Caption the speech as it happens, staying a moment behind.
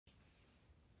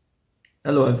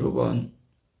Hello everyone,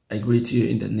 I greet you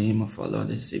in the name of our Lord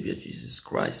and Savior Jesus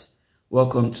Christ.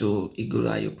 Welcome to Eagle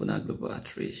Eye Opener Global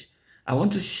Outreach. I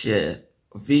want to share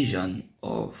a vision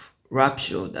of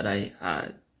rapture that I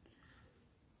had.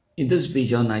 In this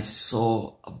vision, I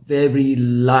saw a very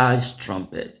large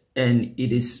trumpet and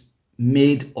it is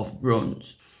made of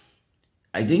bronze.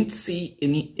 I didn't see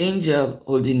any angel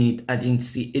holding it. I didn't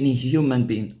see any human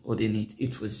being holding it.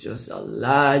 It was just a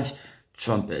large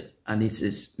trumpet and it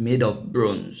is made of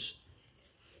bronze.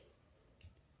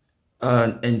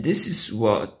 And this is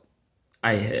what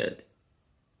I heard.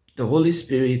 The Holy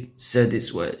Spirit said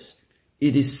these words.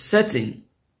 It is certain,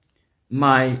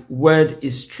 my word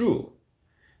is true.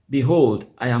 Behold,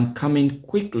 I am coming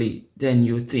quickly than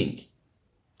you think.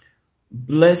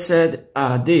 Blessed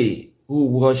are they who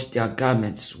wash their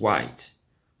garments white,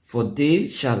 for they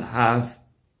shall have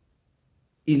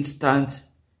instant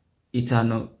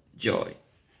eternal joy.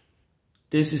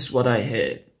 This is what I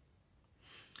heard.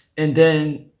 And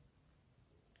then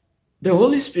the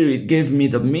Holy Spirit gave me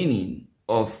the meaning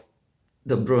of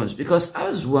the bronze, because I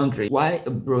was wondering, why a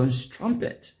bronze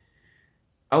trumpet?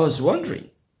 I was wondering.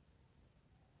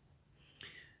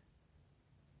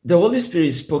 The Holy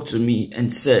Spirit spoke to me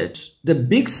and said, the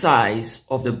big size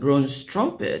of the bronze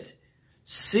trumpet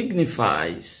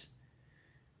signifies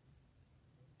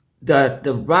that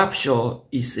the rapture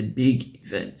is a big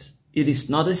event. It is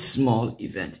not a small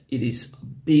event. It is a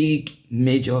big,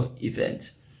 major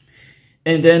event.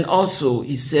 And then also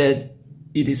he said,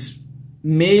 it is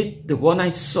made, the one I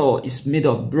saw is made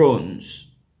of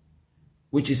bronze,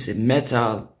 which is a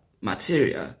metal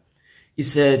material. He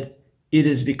said, it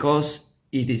is because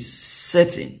it is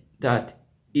certain that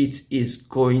it is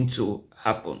going to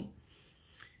happen.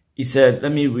 He said,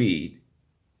 let me read.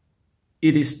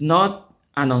 It is not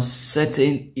an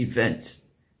uncertain event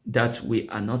that we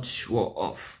are not sure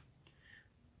of,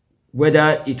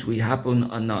 whether it will happen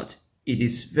or not. It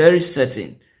is very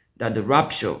certain that the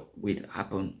rapture will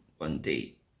happen one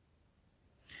day.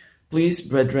 Please,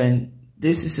 brethren,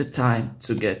 this is a time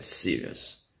to get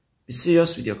serious. Be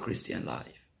serious with your Christian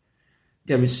life.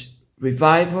 There is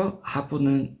revival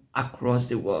happening across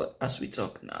the world as we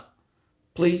talk now.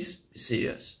 Please be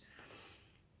serious.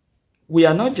 We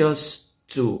are not just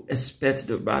to expect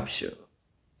the rapture,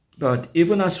 but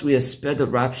even as we expect the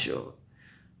rapture,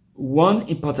 one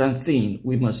important thing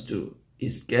we must do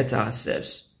is get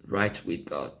ourselves right with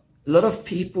God. A lot of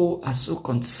people are so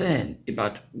concerned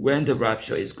about when the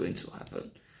rapture is going to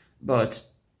happen, but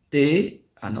they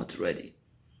are not ready.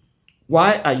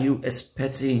 Why are you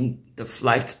expecting the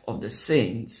flight of the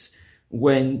saints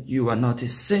when you are not a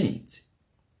saint?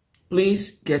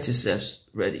 Please get yourselves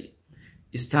ready.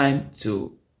 It's time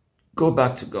to go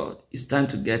back to God. It's time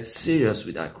to get serious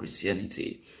with our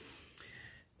Christianity.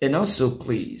 And also,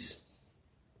 please,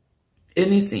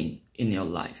 anything in your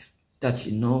life that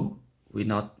you know will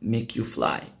not make you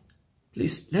fly,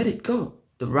 please let it go.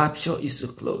 The rapture is so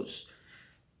close.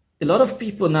 A lot of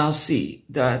people now see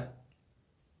that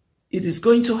it is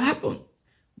going to happen.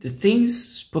 The things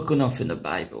spoken of in the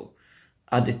Bible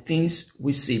are the things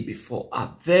we see before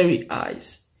our very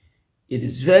eyes. It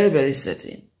is very, very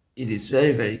certain. It is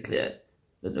very, very clear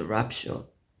that the rapture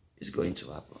is going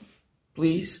to happen.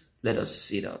 Please let us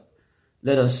sit up.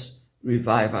 Let us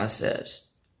revive ourselves.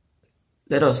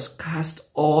 Let us cast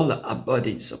all our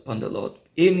burdens upon the Lord.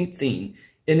 Anything,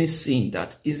 any sin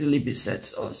that easily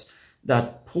besets us,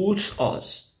 that pulls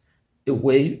us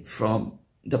away from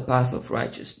the path of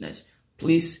righteousness,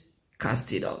 please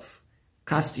cast it off.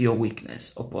 Cast your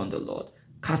weakness upon the Lord.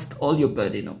 Cast all your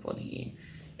burden upon him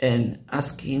and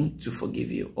ask him to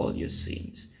forgive you all your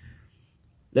sins.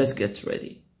 Let's get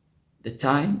ready. The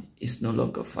time is no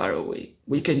longer far away.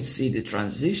 We can see the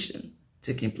transition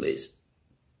taking place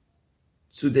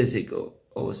 2 days ago,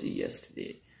 or was it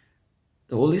yesterday?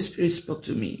 The Holy Spirit spoke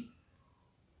to me.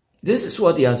 This is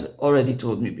what he has already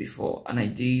told me before, and I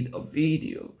did a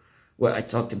video where I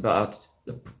talked about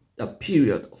the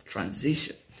period of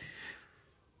transition.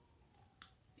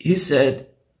 He said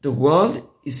the world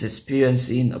is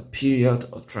experiencing a period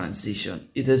of transition.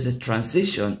 It is a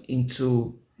transition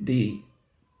into the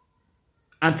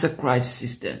Antichrist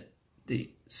system,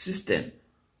 the system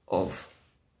of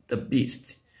the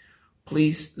beast.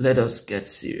 Please let us get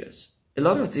serious. A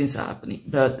lot of things are happening,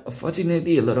 but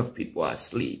unfortunately a lot of people are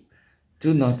asleep.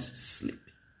 Do not sleep.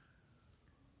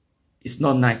 It's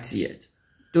not night yet.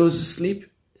 Those who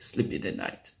sleep, sleep in the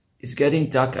night. It's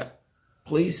getting darker.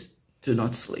 Please do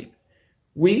not sleep.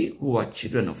 We who are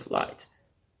children of light,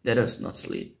 let us not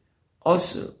sleep.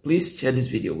 Also, please share this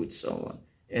video with someone.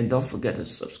 And don't forget to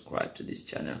subscribe to this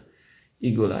channel,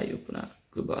 Eagle Eye Opener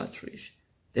Global Outreach.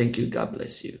 Thank you. God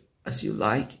bless you. as you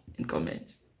like and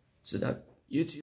comment so that YouTube